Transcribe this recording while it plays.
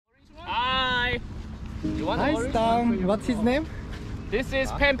Hi Stam, what's his name? This is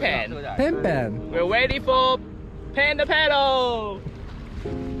Tappen. Tappen. We're waiting for Panda paddle.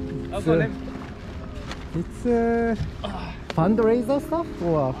 It's a fundraiser stuff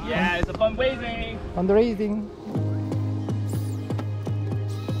or Yeah, it's a fundraising. fundraising.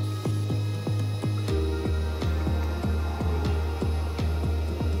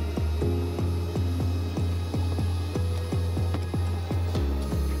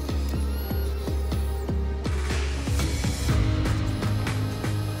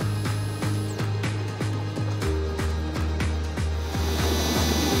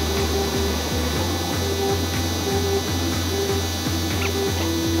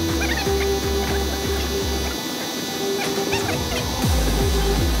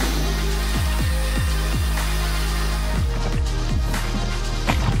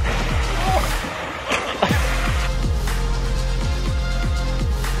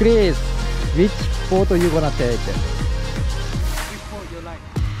 Chris, which boat are you gonna take? Which boat you like?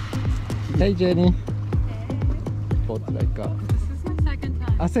 Hey Jenny. Boat like This is my second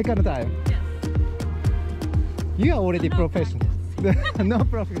time. a second time. Yes. You are already No professional. No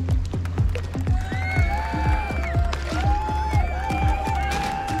problem.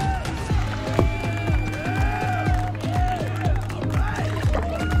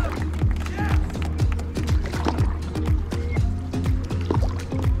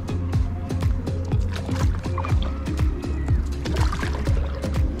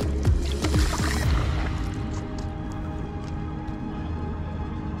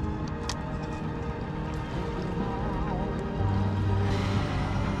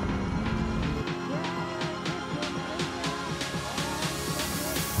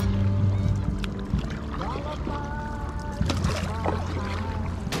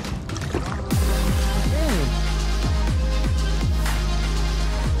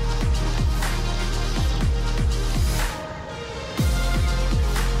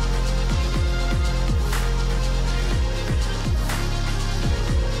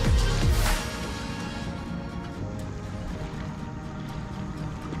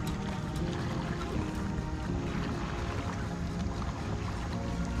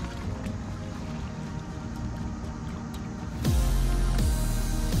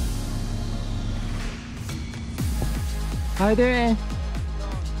 How you doing?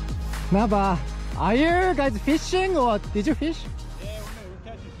 Naba, are you guys fishing or did you fish? Yeah,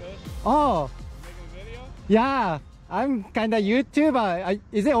 we're catching fish. Oh, Making a video? yeah, I'm kinda YouTuber.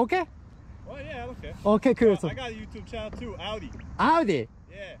 Is it okay? Oh yeah, okay. Okay, cool. So, I got a YouTube channel too, Audi. Audi.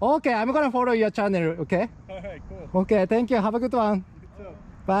 Yeah. Okay, I'm gonna follow your channel, okay? Alright, cool. Okay, thank you. Have a good one. You too.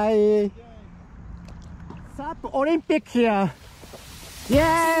 Bye. SUP Olympic here.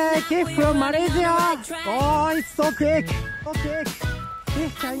 Yeah, kick from Malaysia. Oh, it's so quick. So quick.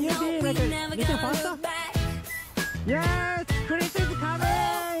 Can you be like a little faster? Yes, Chris is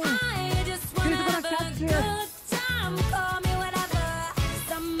coming. Chris is gonna catch you. Star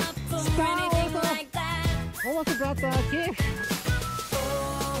also. Almost got the kick.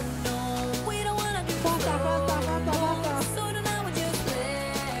 Faster, faster, faster, faster.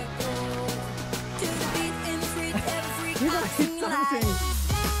 You're gonna hit something.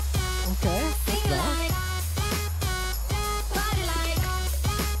 Okay, what's that?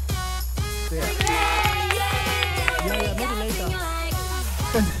 Yeah, maybe later.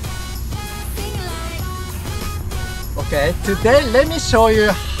 Okay, today let me show you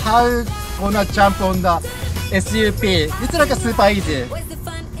how gonna jump on the SUP. It's like a super easy.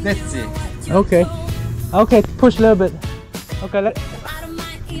 Let's see. Okay. Okay, push a little bit. Okay, let.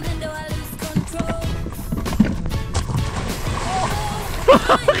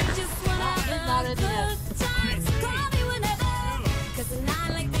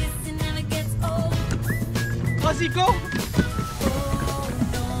 Does he go?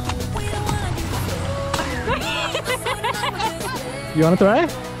 You wanna try?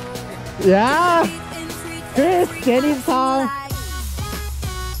 Yeah! Chris, Jenny's song!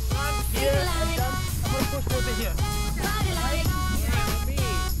 Here and then push over here.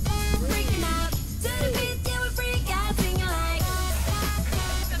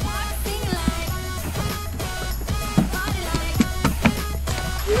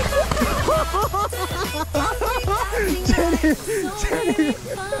 Jenny!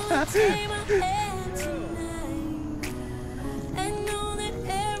 Jenny!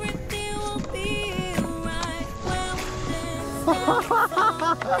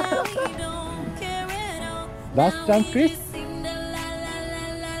 Last jump, Chris?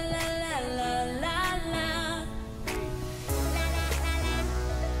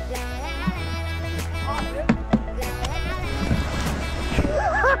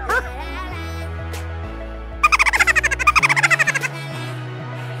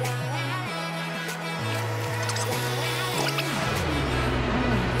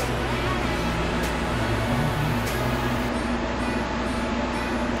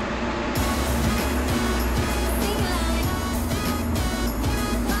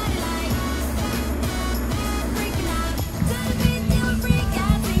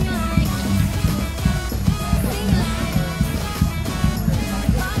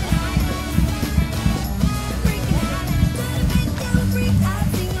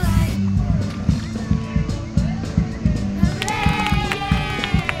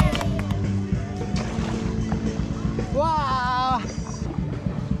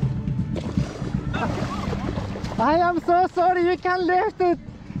 I am so sorry. You can left it.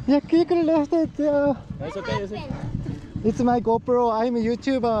 Yeah, quickly left it. It's okay. It's my GoPro. I'm a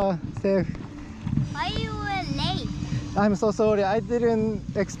YouTuber. So Why you were late? I'm so sorry. I didn't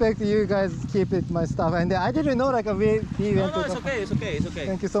expect you guys keep it my stuff, and I didn't know like we went No, to. it's okay.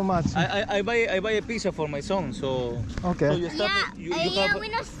 Thank you so much. I buy a pizza for my son, so Okay. so you stop. You have. We're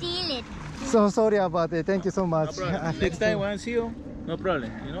not steal it. So sorry about it. Thank you so No much. problem. I Next fixed time it. when I see you, no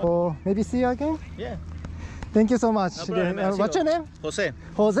problem. You know. Or maybe see you again. Yeah. Thank you so much. No problem, man. What's your name? Jose.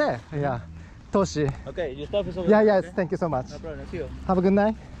 Jose. Yeah. Toshi. Okay, your stuff is over Yeah, there. yes. Okay? Thank you so much. No problem. See you. Have a good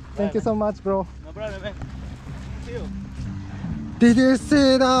night. Thank you man. so much, bro. No problem, man. See you. Did you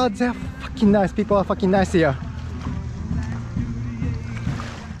see that? They're fucking nice. People are fucking nice here.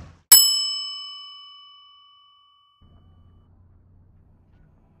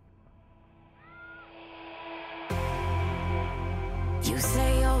 You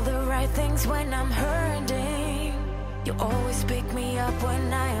say all the right things when I'm hurting. You always pick me up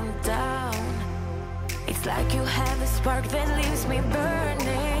when I am down. It's like you have a spark that leaves me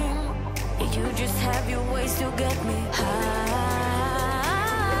burning. You just have your ways to get me high.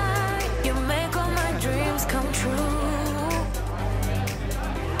 You make all my dreams come true.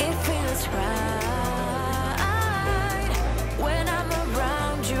 It feels right when I'm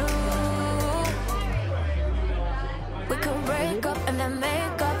around you. We can break up and then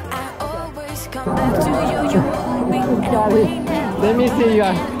make up. I always come back to you. You hold me and I wait. Let me see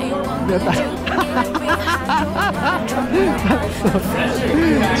you.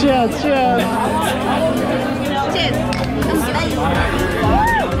 Cheers, cheers.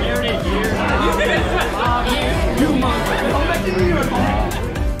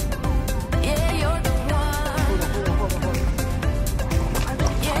 Yeah, you're the one.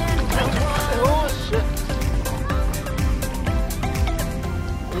 Yeah, the one.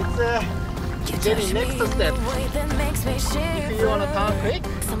 It's getting next to step. If you wanna talk quick,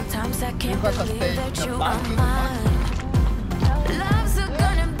 sometimes I can't gotta believe stay that in you the are back. mine. Love's a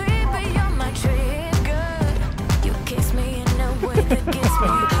gonna be beyond my trigger. You kiss me in a way that gets me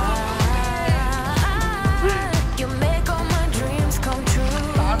high. You make all my dreams come true.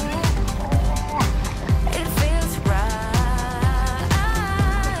 It feels right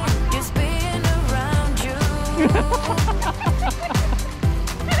just being around you.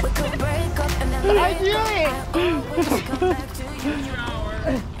 We could break up and then I knew it. always come back to you.